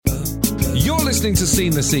listening to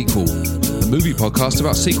Seen the Sequel, a movie podcast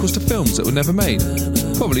about sequels to films that were never made,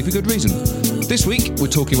 probably for good reason. This week, we're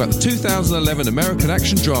talking about the 2011 American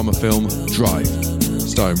action drama film Drive,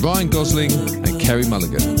 starring Ryan Gosling and Kerry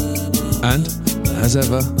Mulligan. And, as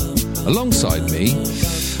ever, alongside me,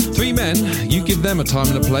 three men. You give them a time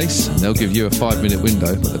and a place, and they'll give you a 5-minute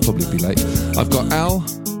window, but they'll probably be late. I've got Al,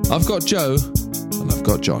 I've got Joe, and I've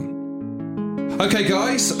got John. Okay,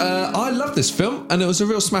 guys, I love this film, and it was a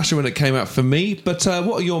real smasher when it came out for me, but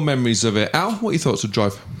what are your memories of it? Al, what are your thoughts of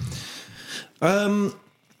Drive? I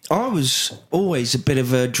was always a bit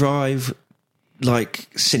of a Drive,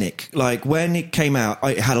 cynic. Like, when it came out,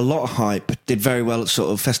 it had a lot of hype, did very well at sort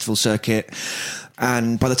of festival circuit,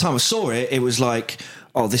 and by the time I saw it, it was like,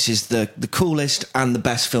 oh, this is the coolest and the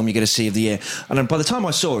best film you're going to see of the year. And then by the time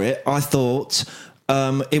I saw it, I thought...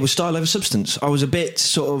 it was style over substance. I was a bit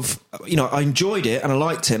sort of, I enjoyed it and I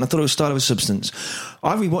liked it and I thought it was style over substance.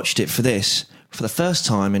 I rewatched it for the first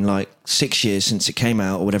time in 6 years since it came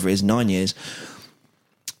out, or whatever it is, 9 years.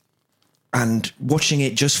 And watching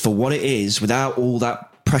it just for what it is, without all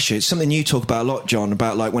that pressure. It's something you talk about a lot, John,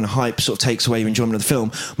 about when hype sort of takes away your enjoyment of the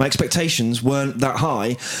film. My expectations weren't that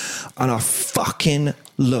high and I fucking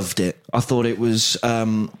loved it. I thought it was,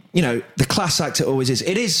 the class act it always is.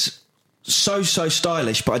 It is so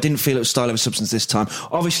stylish, but I didn't feel it was style over substance this time.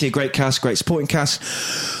 Obviously a great cast, great supporting cast.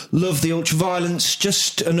 Love the ultra violence,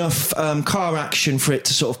 just enough car action for it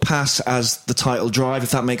to sort of pass as the title Drive,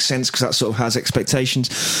 if that makes sense, because that sort of has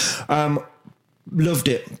expectations. Loved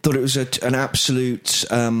it. Thought it was an absolute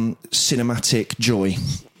cinematic joy.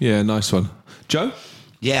 Yeah, nice one. Joe?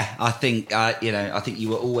 Yeah, I think you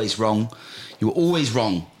were always wrong. You were always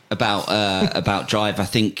wrong about Drive. I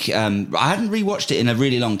think I hadn't rewatched it in a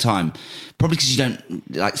really long time, probably because you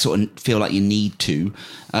don't sort of feel like you need to.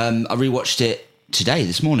 I rewatched it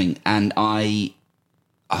this morning, and I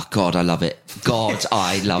love it. God,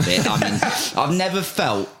 I love it. I mean, I've never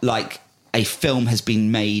felt like a film has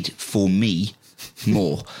been made for me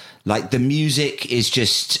more. The music is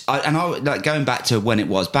just, going back to when it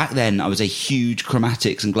was back then, I was a huge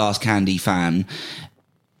Chromatics and Glass Candy fan.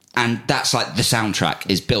 And that's the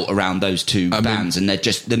soundtrack is built around those two bands, and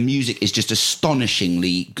the music is just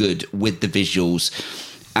astonishingly good with the visuals.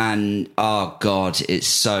 And oh god, it's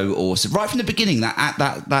so awesome! Right from the beginning,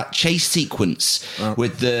 that chase sequence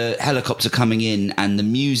with the helicopter coming in and the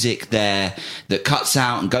music there that cuts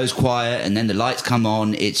out and goes quiet, and then the lights come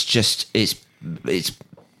on. It's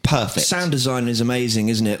perfect. Sound design is amazing,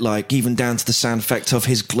 isn't it? Even down to the sound effect of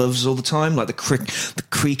his gloves all the time, the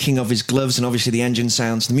creaking of his gloves, and obviously the engine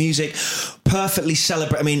sounds, the music, perfectly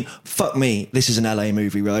celebrate. I mean, fuck me, this is an LA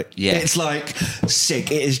movie, right? Yeah. It's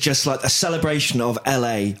sick. It is just a celebration of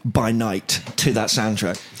LA by night to that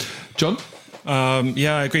soundtrack. John?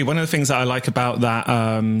 Yeah, I agree. One of the things that I like about that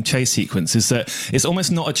chase sequence is that it's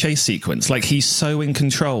almost not a chase sequence. He's so in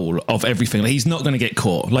control of everything. He's not going to get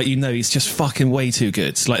caught. He's just fucking way too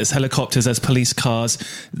good. There's helicopters, there's police cars.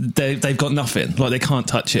 They've got nothing. They can't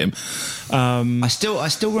touch him. I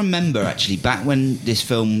still remember, actually, back when this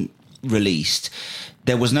film released,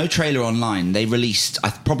 there was no trailer online. They released,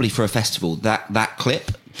 probably for a festival, that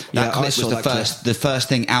clip. That clip was the first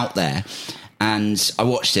thing out there. And I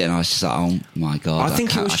watched it and I was just like, oh my God,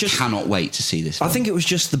 I cannot wait to see this film. I think it was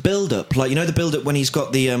just the build-up. The build-up when he's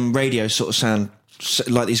got the radio sort of sound,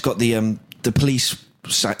 he's got the police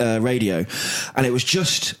radio. And it was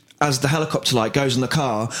just as the helicopter light goes in the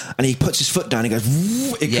car and he puts his foot down, he goes,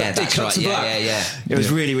 it cuts to black. Yeah. It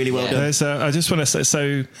was really, really well done. I just want to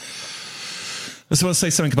say, I just want to say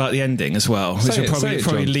something about the ending as well, which will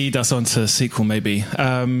probably lead us on to the sequel, maybe.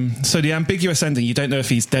 So the ambiguous ending, you don't know if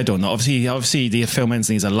he's dead or not. Obviously the film ends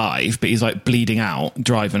and he's alive, but he's bleeding out,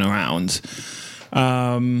 driving around.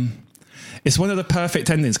 It's one of the perfect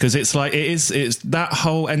endings because it's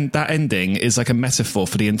that ending is a metaphor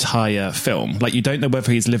for the entire film. You don't know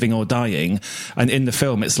whether he's living or dying, and in the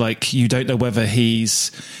film it's you don't know whether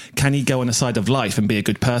can he go on the side of life and be a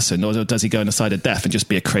good person, or does he go on the side of death and just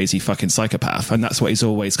be a crazy fucking psychopath? And that's what he's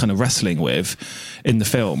always kind of wrestling with in the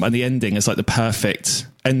film. And the ending is the perfect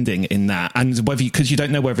ending in that. And because you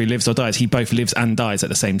don't know whether he lives or dies, he both lives and dies at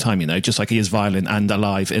the same time, just like he is violent and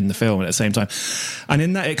alive in the film at the same time. And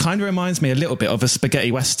in that, it kind of reminds me a little bit of a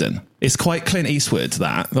spaghetti western. It's quite Clint Eastwood,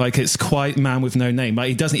 that. It's quite Man with No Name.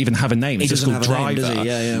 He doesn't even have a name. It's just called Driver. Name,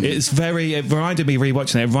 yeah. It reminded me,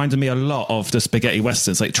 rewatching it reminded me a lot of the spaghetti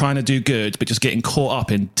westerns, trying to do good, but just getting caught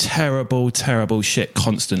up in terrible, terrible shit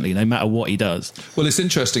constantly, no matter what he does. Well, it's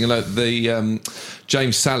interesting, the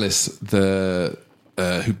James Salis, the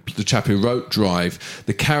chap who wrote Drive,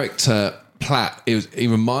 the character Platt, he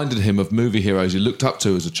reminded him of movie heroes he looked up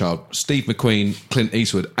to as a child. Steve McQueen, Clint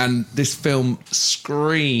Eastwood. And this film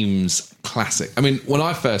screams classic. I mean, when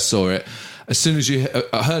I first saw it, as soon as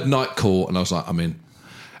I heard Night Call, and I was like, I'm in.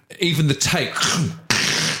 Even the take...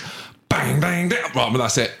 bang, bang, bang. Right, well,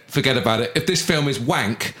 that's it. Forget about it. If this film is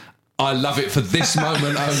wank... I love it for this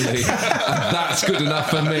moment only. And that's good enough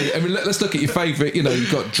for me. I mean, let's look at your favourite. You know,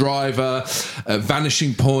 you've got Driver,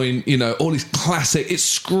 Vanishing Point, you know, all these classic. It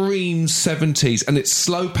screams 70s, and it's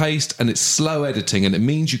slow paced and it's slow editing, and it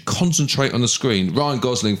means you concentrate on the screen. Ryan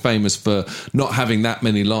Gosling, famous for not having that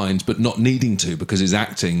many lines, but not needing to, because his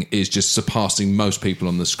acting is just surpassing most people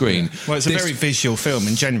on the screen. Yeah. Well, it's a very visual film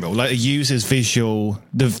in general. Like, it uses visual.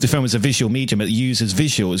 The film is a visual medium. It uses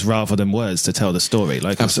visuals rather than words to tell the story.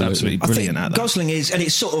 Like, it's absolutely brilliant at that. Gosling is, and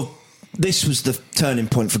it's sort of, this was the turning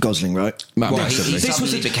point for Gosling, right? Well, he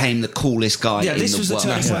suddenly became the coolest guy in the world. Yeah, this was the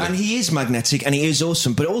turning point, and he is magnetic, and he is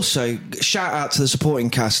awesome, but also, shout out to the supporting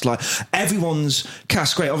cast, like, everyone's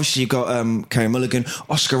cast, great. Obviously, you've got Carey Mulligan,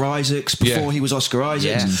 Oscar Isaacs, before he was Oscar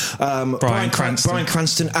Isaacs, Bryan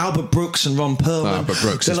Cranston, Albert Brooks and Ron Perlman. Albert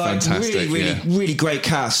Brooks is fantastic. Really great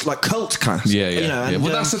cast, like cult cast. Yeah. You know, and,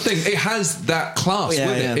 well, that's the thing, it has that class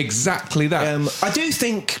with it, exactly that. I do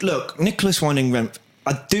think, look, Nicholas Winding Refn,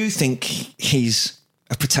 I do think he's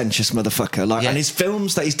a pretentious motherfucker. Like, and his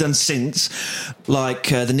films that he's done since, like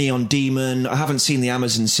the Neon Demon. I haven't seen the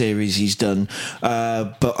Amazon series he's done,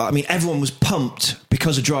 but I mean, everyone was pumped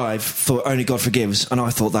because of Drive for Only God Forgives, and I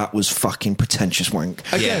thought that was fucking pretentious wank.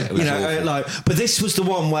 Again, you know, but this was the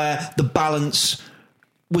one where the balance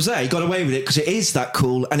was there. He got away with it because it is that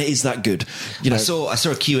cool and it is that good. You know, I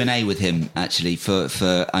saw a Q&A with him actually for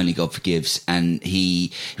Only God Forgives, and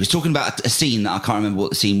he was talking about a scene that I can't remember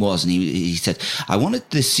what the scene was, and he said, I wanted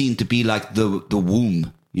this scene to be like the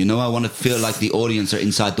womb. You know, I want to feel like the audience are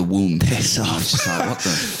inside the womb. Piss off. I was just like, what the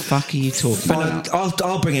fuck are you talking about?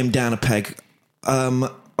 I'll bring him down a peg.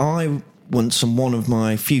 I once, on one of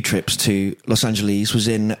my few trips to Los Angeles, was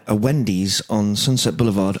in a Wendy's on Sunset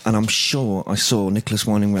Boulevard, and I'm sure I saw Nicholas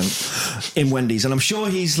Winding Refn in Wendy's, and I'm sure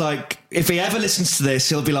he's like, if he ever listens to this,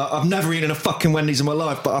 he'll be like, I've never eaten a fucking Wendy's in my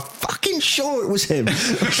life, but I'm fucking sure it was him. I'm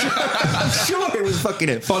sure it was fucking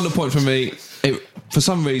him. Final point for me, for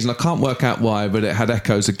some reason, I can't work out why, but it had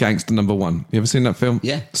echoes of Gangster No. 1. You ever seen that film?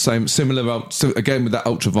 Yeah. Similar, again with that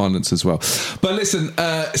ultra-violence as well. But listen,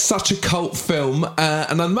 such a cult film, and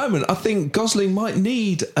at the moment, I think Gosling might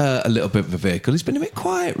need a little bit of a vehicle. He's been a bit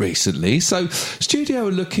quiet recently, so studio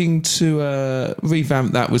are looking to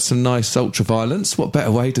revamp that with some nice ultra-violence. What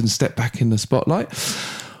better way than step back in the spotlight?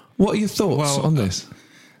 What are your thoughts on this?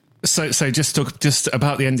 So just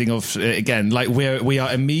about the ending of it again. Like, we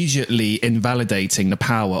are immediately invalidating the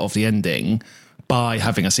power of the ending by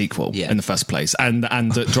having a sequel in the first place, and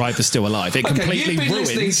that Drive is still alive. It completely ruins.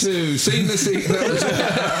 Seen the sequel.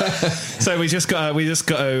 So we just got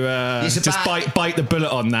to bite the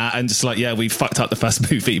bullet on that, and just like, we fucked up the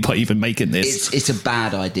first movie by even making this. It's a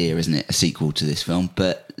bad idea, isn't it? A sequel to this film,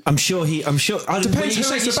 but. I'm sure. Depends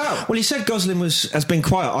who it's about. Well, he said Gosling has been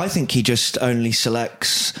quiet. I think he just only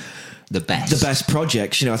selects the best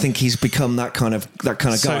projects. You know, I think he's become that kind of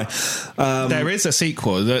guy. There is a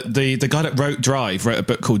sequel. The guy that wrote Drive wrote a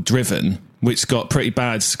book called Driven, which got pretty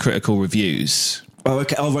bad critical reviews. Oh,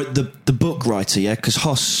 okay. I wrote the book writer, because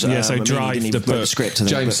Hoss. So Drive, the book. The script,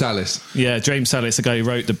 James Salis. Yeah, James Salis, the guy who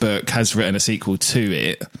wrote the book, has written a sequel to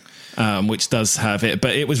it. Which does have it,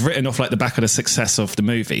 but it was written off like the back of the success of the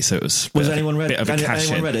movie, so it was. Was anyone read?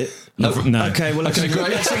 Anyone read it? No. Okay, well, let's ignore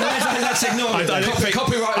it.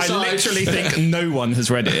 I literally think no one has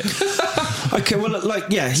read it. Okay, well,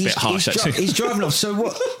 he's a bit harsh, he's driving off. So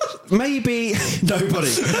what? Maybe nobody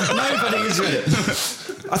has read it.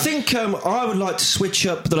 I think I would like to switch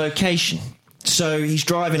up the location. So he's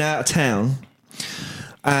driving out of town,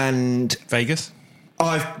 and Vegas.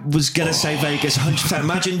 I was going to say Vegas, 100%.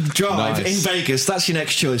 Imagine Drive in Vegas. That's your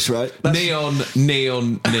next choice, right? Neon.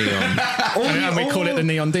 And we call it the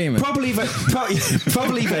Neon Demon. Probably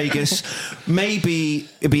Vegas. Maybe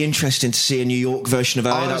it'd be interesting to see a New York version of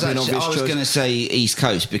LA. I was going to say East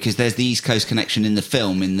Coast, because there's the East Coast connection in the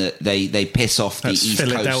film, in that they piss off the East Coast.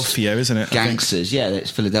 Philadelphia, isn't it? Gangsters. Yeah, it's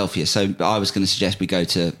Philadelphia. So I was going to suggest we go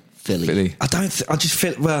to Philly. I just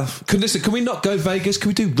feel, Can we not go Vegas? Can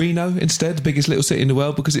we do Reno instead, the biggest little city in the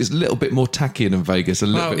world? Because it's a little bit more tackier than Vegas, a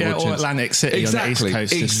little bit more or Atlantic City on the East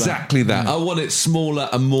Coast. Exactly that. I want it smaller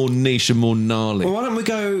and more niche and more gnarly. Well, why don't we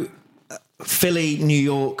go Philly, New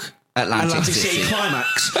York, Atlantic City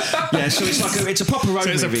climax? So it's a proper road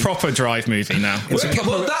movie. So it's a proper Drive movie now.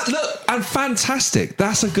 And fantastic.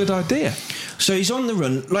 That's a good idea. So he's on the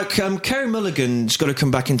run. Like, Carey Mulligan's got to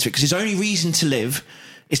come back into it, because his only reason to live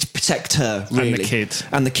It's to protect her, really. And the kid.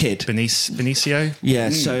 And the kid. Benicio? Yeah,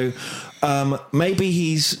 so maybe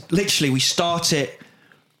he's... Literally, we start it...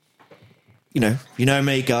 You know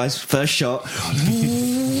me, guys. First shot.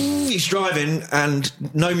 He's driving and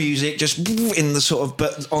no music, just in the sort of...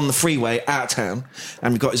 But on the freeway, out of town.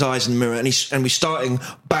 And we've got his eyes in the mirror. And we're starting,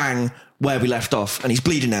 bang... where we left off, and he's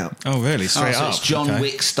bleeding out. Oh, really? Straight so up. It's John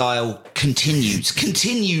Wick style.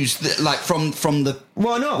 Continues like from the.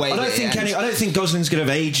 Why not? I don't think Gosling's going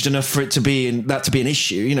to have aged enough for it to be an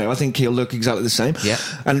issue. I think he'll look exactly the same. Yeah.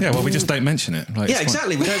 And well, we just don't mention it. Yeah,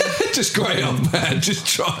 exactly. We don't. Just grey up, man. Just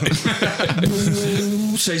try.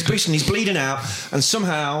 So he's bleeding out, and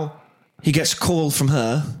somehow he gets a call from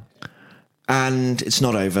her, and it's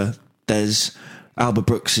not over. There's Albert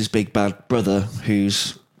Brooks' big bad brother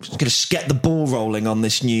who's going to get the ball rolling on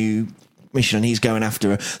this new mission, and he's going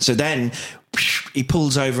after her. So then he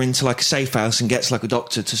pulls over into like a safe house and gets like a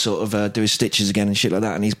doctor to sort of do his stitches again and shit like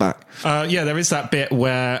that, and he's back. Yeah, there is that bit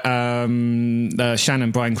where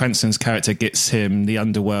Shannon, Bryan Cranston's character, gets him the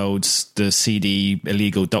underworld's the seedy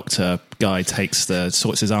illegal doctor guy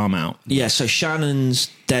sorts his arm out. Yeah, so Shannon's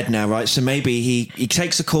dead now, right? So maybe he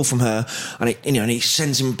takes a call from her, and he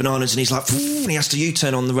sends him bananas, and he's like, and he has to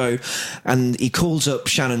U-turn on the road, and he calls up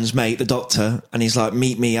Shannon's mate, the doctor, and he's like,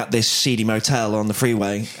 meet me at this seedy motel on the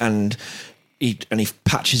freeway, and he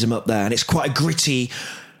patches him up there, and it's quite a gritty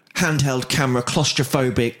handheld camera,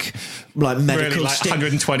 claustrophobic, like medical, really, like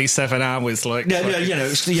 127 hours, like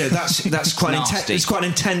that's quite intense. It's quite an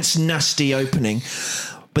intense, nasty opening.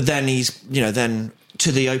 But then then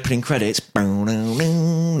to the opening credits,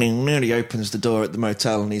 he opens the door at the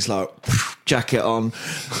motel, and he's like, jacket on,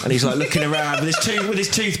 and he's like looking around with his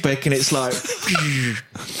toothpick, and it's like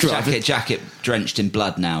jacket drenched in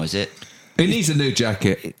blood now, is it? He needs a new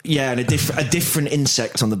jacket. Yeah, and a different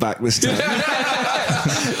insect on the back this time.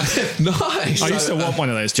 Nice. I used to want one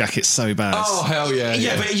of those jackets so bad. Oh, hell yeah.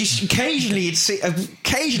 Yeah, but occasionally you'd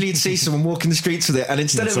see someone walking the streets with it, and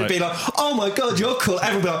instead of it being like, oh my God, you're cool,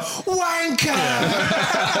 everyone would be like, wanker!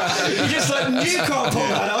 Yeah. You just like, you can't pull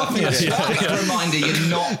that off. A reminder, you're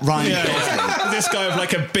not Ryan Gosling. This guy with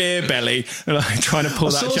like a beer belly, like, trying to pull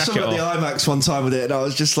that jacket off. I saw someone at the IMAX one time with it, and I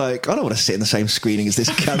was just like, I don't want to sit in the same screening as this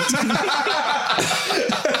cunt.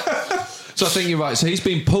 So I think you're right. So he's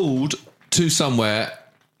been pulled to somewhere.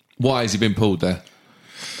 Why has he been pulled there?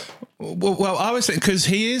 Well, I was thinking,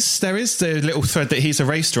 because there is the little thread that he's a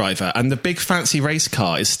race driver, and the big fancy race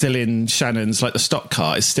car is still in Shannon's, like the stock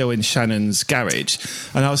car is still in Shannon's garage,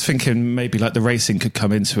 and I was thinking maybe like the racing could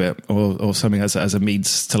come into it, or something as a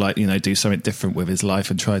means to like do something different with his life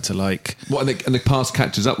and try to like and the past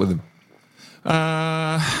catches up with him.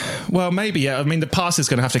 Well, maybe, yeah. I mean, the past is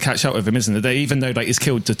going to have to catch up with him, isn't it? Even though like he's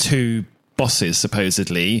killed the two bosses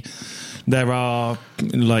supposedly, there are,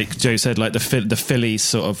 like Joe said, like the Philly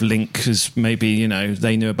sort of link, because maybe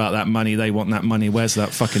they knew about that money, they want that money. Where's that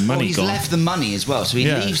fucking money he's gone? Left the money as well, so he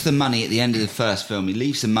leaves the money at the end of the first film. He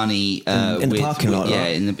leaves the money in the parking lot, yeah,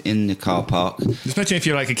 in the car park. Just imagine if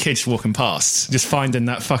you're like a kid walking past, just finding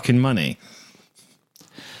that fucking money.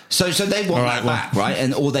 So they want that back,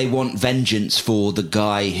 right? Or they want vengeance for the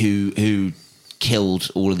guy who killed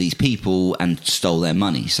all of these people and stole their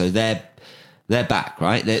money. So they're back,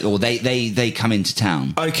 right? They come into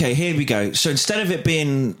town. Okay, here we go. So instead of it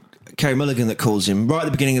being Carey Mulligan that calls him, right at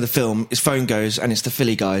the beginning of the film, his phone goes and it's the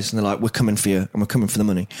Philly guys, and they're like, we're coming for you, and we're coming for the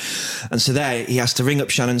money. And so there, he has to ring up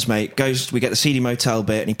Shannon's mate, we get the seedy motel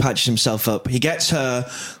bit, and he patches himself up. He gets her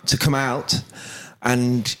to come out,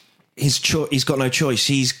 and he's got no choice.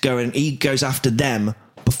 He goes after them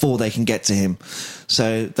before they can get to him.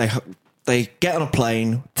 So they get on a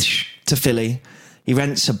plane to Philly. He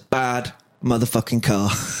rents a bad motherfucking car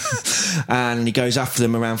and he goes after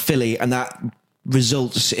them around Philly, and that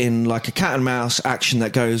results in like a cat and mouse action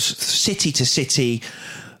that goes city to city,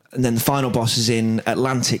 and then the final boss is in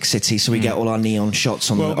Atlantic City, so we get all our neon shots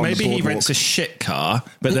on the boardwalk. Maybe he rents a shit car,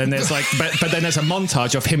 but then there's like but then there's a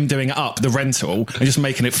montage of him doing up the rental and just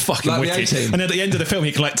making it fucking like wicked, and at the end of the film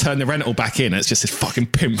he can like turn the rental back in and it's just this fucking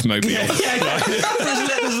pimp mobile.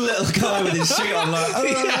 There's a little guy with his suit on, like,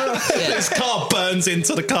 his car burns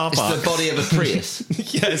into the car park. It's the body of a Prius.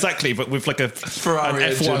 Yeah, exactly, but with like a Ferrari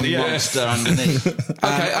F1 monster underneath.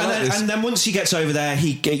 And then once he gets over there,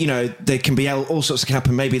 there can be all sorts of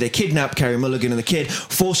happen. Maybe they kidnap Carey Mulligan and the kid,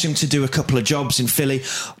 force him to do a couple of jobs in Philly.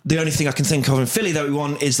 The only thing I can think of in Philly that we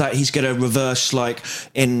want is that he's going to reverse, like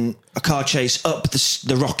in a car chase, up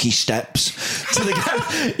the rocky steps to the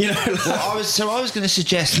Well, I was going to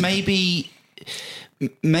suggest maybe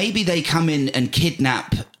maybe they come in and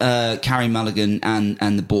kidnap Carey Mulligan and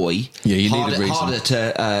the boy. Yeah, you need a reason. Harder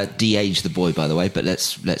to de-age the boy, by the way, but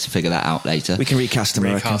let's figure that out later. We can recast him.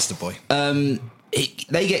 Recast the boy.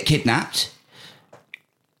 They get kidnapped,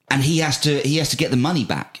 and he has to get the money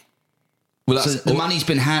back. Well, So the money's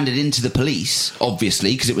been handed into the police,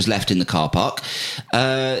 obviously, because it was left in the car park.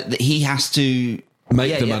 That he has to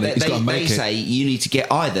Make the money. He's got to make they it. say you need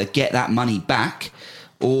to either get that money back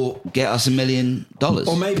or get us $1 million.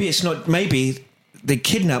 Or maybe it's not. Maybe they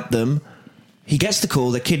kidnapped them. He gets the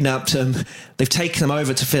call. They kidnapped him. They've taken him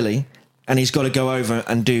over to Philly, and he's got to go over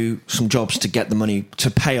and do some jobs to get the money to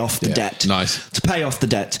pay off the debt. Nice. To pay off the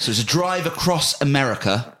debt. So it's a drive across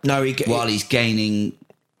America. No, while he's gaining.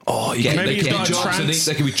 Oh, Yeah, there maybe could he's be got a jobs in trans-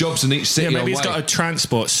 there could be jobs in each city. Yeah, maybe on he's way. got to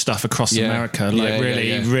transport stuff across Yeah. America, like Yeah,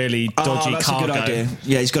 really dodgy that's cargo. a good idea.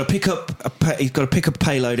 Yeah, he's got to pick up a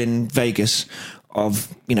payload in Vegas of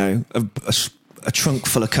a trunk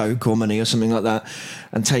full of coke or money or something like that,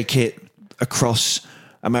 and take it across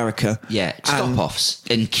America. Yeah, And- stop-offs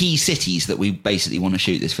in key cities that we basically want to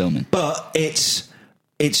shoot this film in. But it's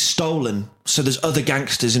stolen. So there's other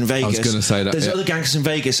gangsters in Vegas. gonna say that, There's yeah. other gangsters in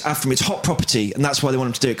Vegas after him. It's hot property, and that's why they want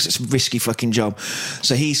him to do it, because it's a risky fucking job.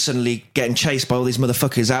 So he's suddenly getting chased by all these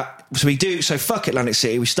motherfuckers out. So fuck Atlantic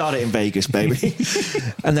City. We start it in Vegas, baby.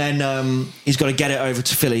 And then he's got to get it over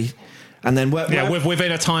to Philly. And then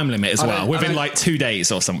Within a time limit as I well. don't- Within like 2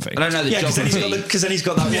 days or something. I don't know the because geography. then he's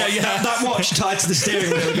got that watch, that watch tied to the steering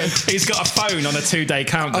wheel again. He's got a phone on a 2-day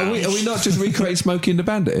countdown. Are we not just recreating Smokey and the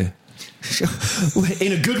Bandit here?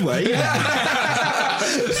 In a good way.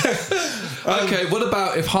 Okay, what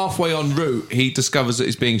about if halfway en route he discovers that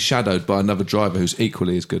he's being shadowed by another driver who's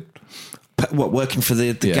equally as good? What, working for the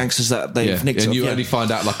Yeah. gangsters that they've nicked and up? you Yeah. only find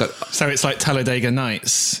out like a... So it's like Talladega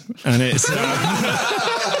Nights, and it's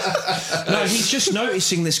No, he's just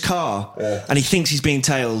noticing this car, and he thinks he's being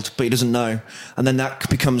tailed, but he doesn't know. And then that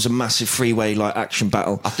becomes a massive freeway like action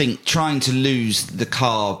battle. I think trying to lose the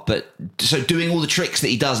car, but so doing all the tricks that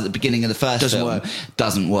he does at the beginning of the first Doesn't film work.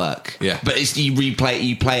 doesn't work. Yeah. But it's, you play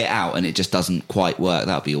it out, and it just doesn't quite work.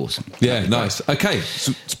 That would be awesome. Yeah, nice. Okay,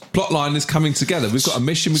 so plot line is coming together. We've got a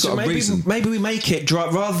mission, we've got a reason. Maybe we make it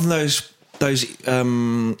rather than those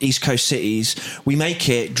East Coast cities, we make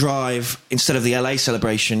it drive instead of the LA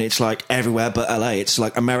celebration. It's like everywhere but LA. It's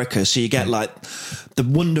like America. So you get like the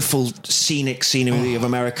wonderful scenic scenery of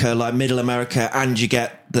America, like Middle America, and you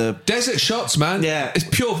get the Desert shots, man. Yeah. It's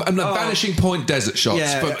pure and the vanishing point desert shots.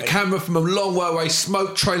 Yeah. But camera from a long way away,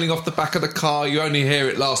 smoke trailing off the back of the car. You only hear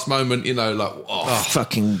it last moment,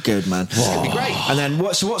 fucking good, man. It'd be great. And then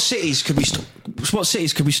what cities could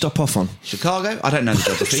we stop off on? Chicago? I don't know the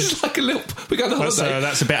geography. It's like a little... We go on holiday. so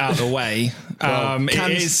that's a bit out of the way.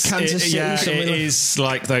 Kansas City, it something like- is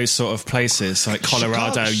like those sort of places, like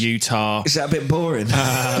Colorado, Chicago. Utah. Is that a bit boring?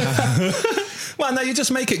 Well, no, you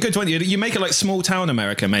just make it good, don't you? You make it like small town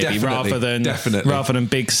America, maybe, Definitely. rather than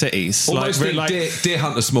big cities. Almost like Deer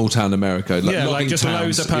Hunter, small town America. Like yeah, like logging just towns.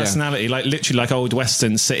 loads of Yeah. personality, like literally like old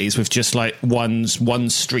Western cities with just like one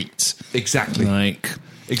street. Exactly.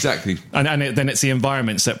 Exactly. And then it's the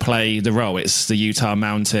environments that play the role. It's the Utah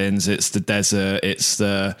mountains, it's the desert, it's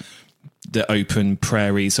the open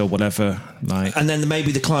prairies or whatever. Like, And then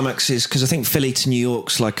maybe the climax is, because I think Philly to New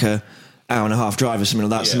York's like a hour and a half drive or something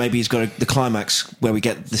like that. So maybe he's got the climax where we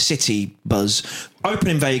get the city buzz. Open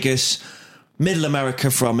in Vegas, Middle America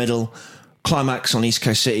for our middle. Climax on East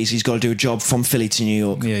Coast cities. He's got to do a job from Philly to New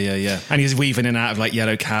York. yeah. And he's weaving in and out of like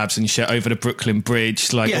yellow cabs and shit over the Brooklyn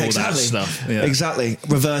Bridge, like all that stuff. Yeah. Exactly.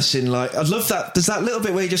 Reversing, like, I love that. There's that little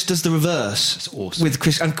bit where he just does the reverse. It's awesome. With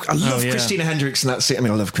Chris, and I love yeah. Christina Hendricks in that scene. I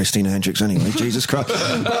mean, I love Christina Hendricks anyway, Jesus Christ.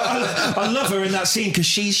 But I love her in that scene because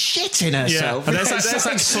she's shitting herself. And there's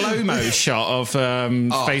that slow-mo shot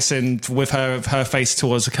of facing with her face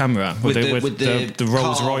towards the camera with the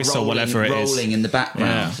Rolls car Royce or whatever it is. rolling in the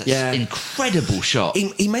background. Yeah. Incredible shot.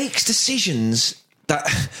 He makes decisions that,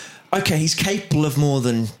 okay, he's capable of more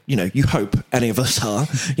than, you hope any of us are.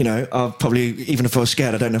 I'll probably, even if I was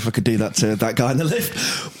scared, I don't know if I could do that to that guy in the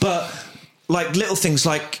lift. But like little things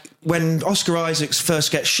like when Oscar Isaacs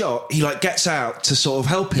first gets shot, he like gets out to sort of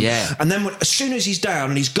help him. Yeah. And then as soon as he's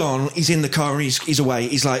down and he's gone, he's in the car and he's away.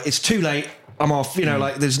 He's like, it's too late. I'm off.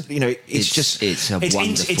 Like there's, it's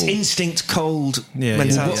wonderful. instinct cold Yeah,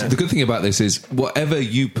 mentality. The good thing about this is whatever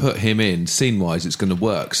you put him in scene-wise, it's going to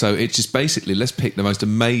work. So it's just basically, let's pick the most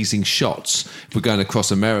amazing shots if we're going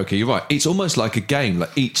across America. You're right. It's almost like a game,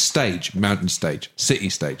 like each stage, mountain stage, city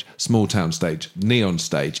stage, small town stage, neon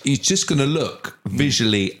stage. It's just going to look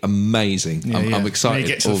visually amazing. I'm excited And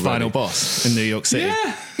he gets to the already. final boss in New York City.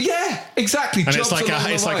 Yeah. exactly. And jobs it's along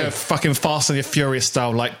the like way. a fucking Fast and the Furious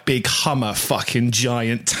style, like big Hummer, fucking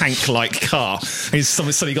giant tank like car. And he's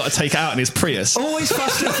suddenly got to take it out in his Prius. Always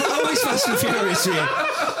fast and furious.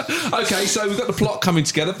 Yeah. Okay, so we've got the plot coming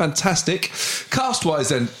together. Fantastic. Cast-wise,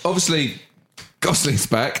 then, obviously, Gosling's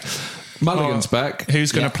back. Mulligan's back.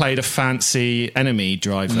 Who's going to play the fancy enemy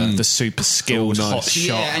driver, the super skilled Oh, nice. hot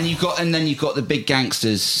shot? Yeah, and then you've got the big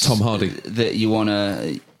gangsters, Tom Hardy. that you want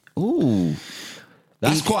to. Ooh,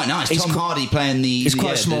 that's quite nice. he's Tom qu- Hardy playing the. He's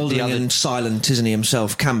quite the smouldering other- and silent, isn't he?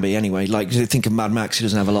 Himself can be anyway. Like think of Mad Max, he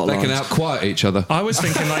doesn't have a lot of They can lines. out-quiet each other. I was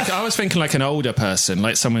thinking like an older person,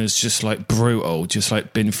 like someone who's just like brutal, just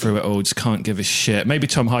like been through it all, just can't give a shit. Maybe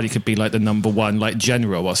Tom Hardy could be like the number one like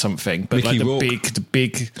general or something, but Mickey like Rourke. the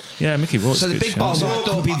big, yeah, Mickey Rourke. So the big boss- Rourke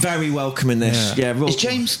would be very welcome in this. Yeah, Rourke. Is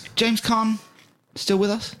James Caan still with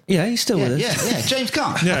us? Yeah, he's still with us. Yeah, James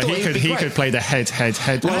Caan. I Yeah, thought he would be could great. play the head.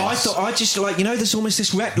 Well, I just like, there's almost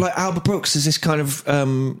this like Albert Brooks. There's this kind of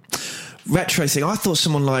retro thing. I thought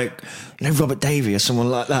someone like Robert Davey or someone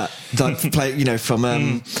like that, like play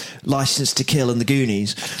from License to Kill and the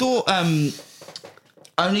Goonies. Thought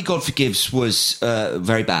Only God Forgives was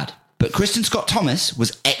very bad, but Kristen Scott Thomas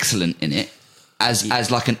was excellent in it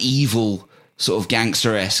as like an evil sort of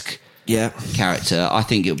gangster-esque Yeah. character. I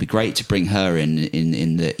think it would be great to bring her in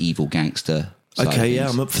the evil gangster side of Okay, yeah,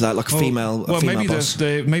 things. I'm up for that. Like a female. Well, female maybe boss.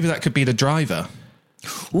 maybe that could be the driver.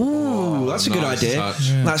 Ooh, that's a good nice idea. touch.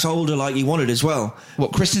 That's older, like you wanted as well.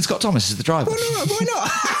 What, Kristen Scott Thomas is the driver? Why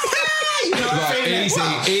not?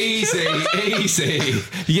 Right, easy.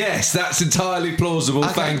 Yes, that's entirely plausible.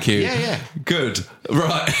 Okay. Thank you. Yeah. Good.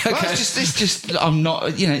 Right. Okay. Well, it's just I'm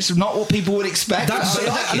not, it's not what people would expect. That's- I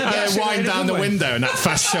like it. no, And that's they in a wind down different the way. window in that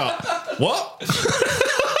fast shot. What?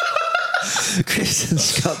 Kristen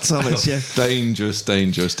Scott Thomas, yeah. Dangerous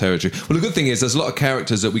territory. Well, the good thing is there's a lot of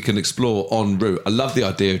characters that we can explore en route. I love the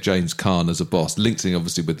idea of James Caan as a boss, linked in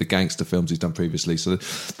obviously with the gangster films he's done previously. So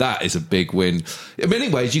that is a big win. In many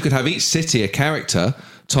ways, you could have each city a character.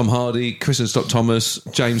 Tom Hardy, Kristen Scott Thomas,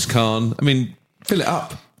 James Caan. I mean, fill it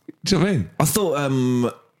up. Do you know what I mean? I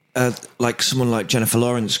thought like someone like Jennifer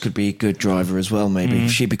Lawrence could be a good driver as well. Maybe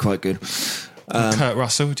she'd be quite good. Kurt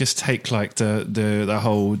Russell just take like the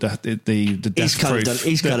whole the He's death kinda proof. done-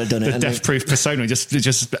 he's kinda done it, The hasn't death he? proof persona.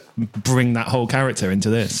 Just bring that whole character into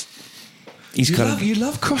this. He's kind of You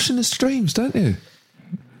love crossing the streams, don't you?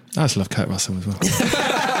 I just love Kurt Russell as well.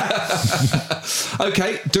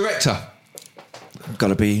 Okay, director. got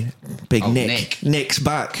to be Big Oh, Nick. Nick. Nick's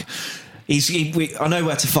back. I know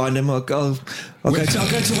where to find him. I'll go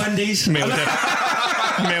to Wendy's. Meal deal.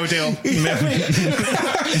 Meal deal at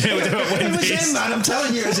It was Wendy's. him, man. I'm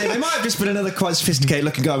telling you, it was him. It might have just been another quite sophisticated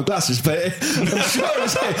looking guy with glasses, but I'm sure it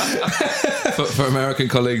was him. For American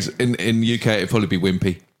colleagues in UK, it'd probably be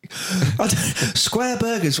Wimpy. Square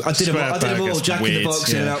Burgers. I did them all. Burgers, Jack in weird, the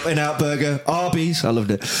Box, yeah. In-Out Burger, Arby's. I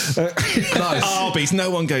loved it. Nice. Arby's. No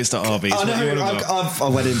one goes to Arby's. I What do you know. want about? I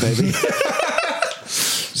went in, baby.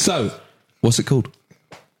 So, what's it called?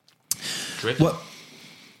 What?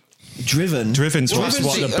 Driven. Driven's Well, what the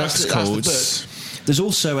Driven's- book's that's the called. book. There's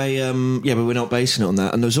also a but we're not basing it on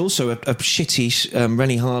that. And there's also a shitty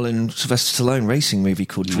Rennie Harlan, Sylvester Stallone racing movie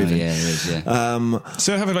called Driven. Yeah, it is, yeah.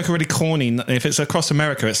 So having like a really corny. If it's across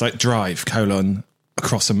America, it's like Drive :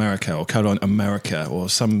 Across America or : America or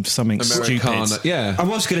something Americana. stupid. Yeah. I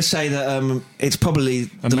was going to say that it's probably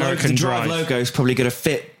American the Drive Drive. logo is probably going to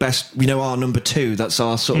fit best. Our number 2. That's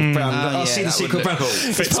our sort of brand. Oh, I'll yeah, see the that would secret look brand. cool.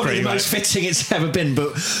 It's Fits probably pretty the most right. fitting it's ever been,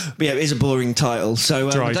 but yeah, it is a boring title. So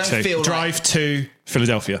Drive don't to feel like- Drive to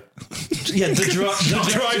Philadelphia. yeah, the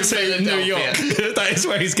Drive to New York. That is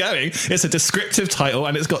where he's going. It's a descriptive title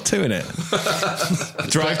and it's got 2 in it.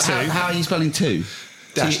 Drive to. How are you spelling two?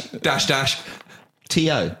 Dash.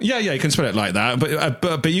 T-O. Yeah, you can spell it like that,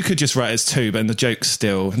 but you could just write it as 2, but the joke's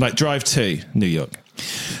still like Drive to New York.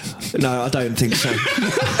 No, I don't think so.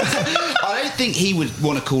 I don't think he would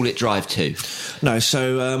want to call it Drive 2. No,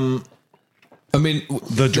 so I mean, The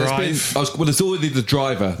there's Drive. there's already The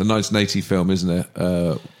Driver, the 1980 film, isn't it?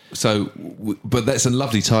 But that's a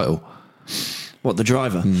lovely title. what, the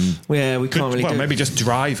driver? Yeah, we can't really. Well, do maybe just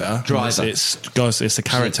Driver. Driver. It's a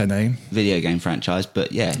character name. Video game franchise,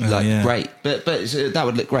 but yeah, yeah. great. But that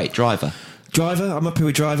would look great. Driver. Driver. I'm happy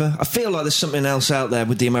with Driver. I feel like there's something else out there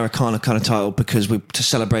with the Americana kind of title because we to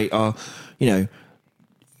celebrate our,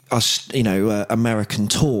 American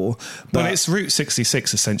tour. But Well, it's Route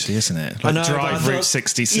 66 essentially, isn't it? I Like know, but I Drive thought- Route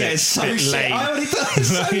 66. Yeah, it's so Bit shit. lame. I already thought it's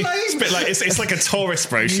so lame. It's a bit like it's like a tourist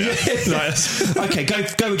brochure. Like, okay,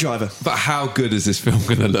 go with Driver. But how good is this film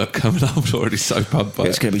going to look? I mean, I'm already so pumped by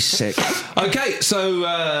It's it. going to be sick. Okay, so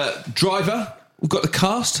Driver, we've got the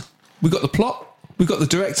cast, we've got the plot, we've got the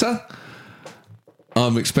director.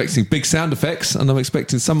 I'm expecting big sound effects, and I'm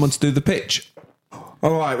expecting someone to do the pitch.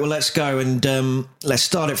 All right, well, let's go and let's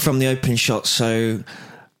start it from the opening shot. So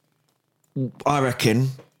I reckon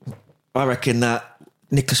that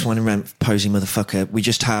Nicholas Winding Refn, posy motherfucker, we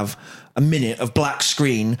just have a minute of black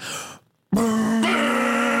screen. And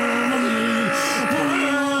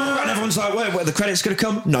everyone's like, where the credits going to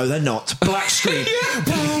come? No, they're not. Black screen.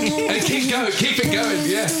 And keep it going,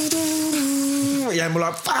 yeah. Yeah, and we're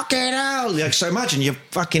like, fucking hell. Yeah, so imagine you're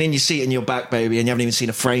fucking in your seat in your back, baby, and you haven't even seen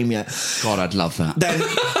a frame yet. God, I'd love that. Then,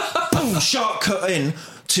 boom, sharp cut in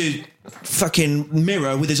to fucking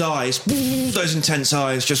Mirror with his eyes, those intense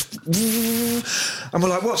eyes, just, and we're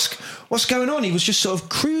like, what's going on? He was just sort of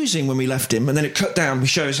cruising when we left him, and then it cut down. We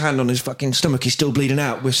show his hand on his fucking stomach. He's still bleeding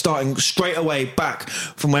out. We're starting straight away back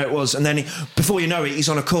from where it was, and then before you know it, he's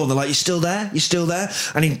on a call. They're like, "You still there? You still there?"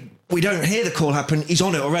 And we don't hear the call happen. He's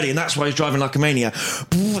on it already, and that's why he's driving like a maniac.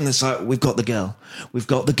 And it's like, we've got the girl. We've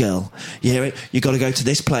got the girl. You hear it? You got to go to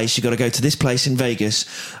this place. You got to go to this place in Vegas,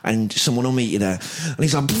 and someone will meet you there. And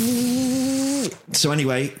he's like, so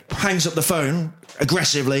anyway, hangs up the phone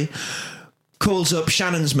aggressively, calls up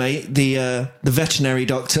Shannon's mate, the veterinary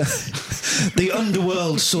doctor, the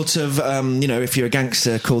underworld sort of, if you're a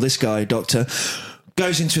gangster, call this guy doctor.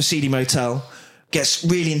 Goes into a seedy motel, gets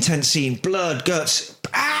really intense scene, blood, guts,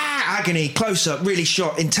 agony, close up, really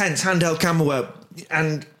shot, intense handheld camera work,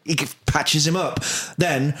 and he patches him up.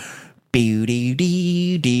 Then, what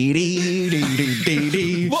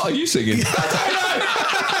are you singing?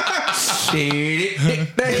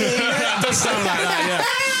 It does sound like that, yeah.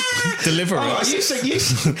 Deliver us. You sing.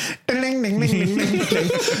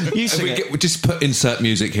 You sing it. We just put insert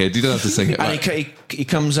music here. You don't have to sing it. And he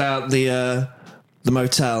comes out the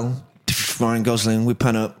motel. Ryan Gosling, we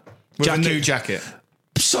pan up. With a new jacket.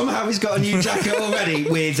 Somehow he's got a new jacket already.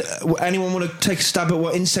 With anyone want to take a stab at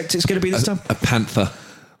what insect it's going to be this time? A panther.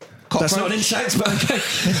 That's not an insect, but okay.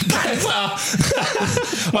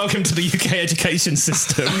 Welcome to the UK education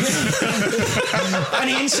system.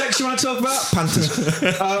 Any insects you want to talk about? Panthers.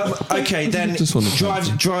 Okay, then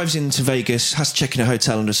drives into Vegas, has to check in a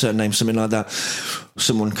hotel under a certain name, something like that.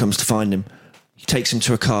 Someone comes to find him. He takes him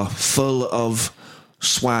to a car full of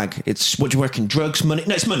swag. It's, what do you reckon, drugs, money?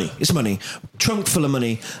 No, it's money. Trunk full of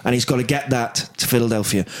money, and he's got to get that to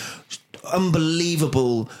Philadelphia.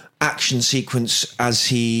 Unbelievable action sequence as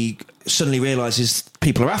he suddenly realises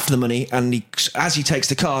people are after the money, and as he takes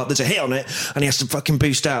the car, there's a hit on it, and he has to fucking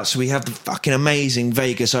boost out. So we have the fucking amazing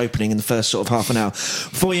Vegas opening in the first sort of half an hour.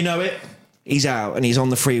 Before you know it, he's out and he's on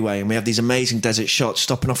the freeway, and we have these amazing desert shots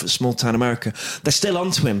stopping off at small town America. They're still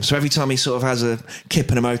onto him, so every time he sort of has a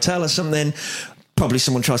kip in a motel or something, probably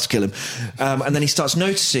someone tries to kill him. And then he starts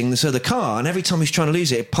noticing this other car, and every time he's trying to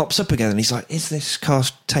lose it, it pops up again, and he's like, is this car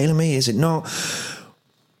tailing me? Is it not?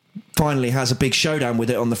 Finally has a big showdown with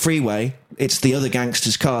it on the freeway. It's the other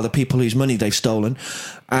gangster's car, the people whose money they've stolen.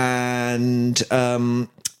 And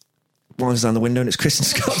runs down the window, and it's Kristen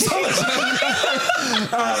Scott Thomas.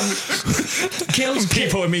 Kills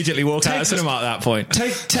people immediately walk out of the cinema at that point.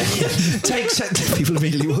 People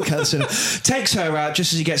immediately walk out of the cinema. Takes her out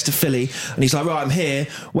just as he gets to Philly, and he's like, right, I'm here.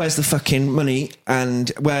 Where's the fucking money?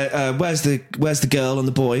 And where's the girl and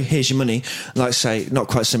the boy? Here's your money. And like I say, not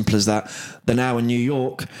quite simple as that. They're now in New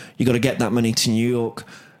York. You got to get that money to New York,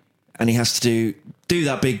 and he has to do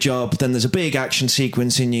that big job. Then there's a big action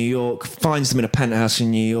sequence in New York, finds them in a penthouse in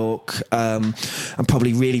New York, and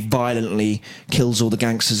probably really violently kills all the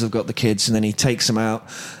gangsters who've got the kids, and then he takes them out,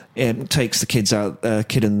 takes the kids out,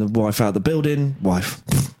 kid and the wife out of the building,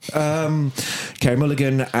 Carey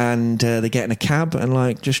Mulligan, and they get in a cab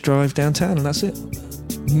and just drive downtown, and that's it.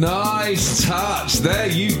 Nice touch. There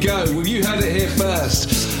you go. Well, you had it here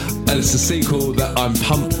first. And it's a sequel that I'm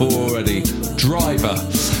pumped for already. Driver.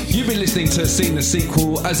 You've been listening to Seen the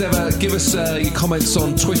Sequel. As ever, give us your comments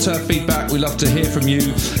on Twitter, feedback. We love to hear from you.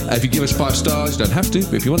 If you give us 5 stars, you don't have to,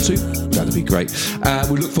 but if you want to, that'd be great.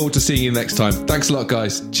 We look forward to seeing you next time. Thanks a lot,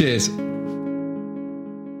 guys. Cheers.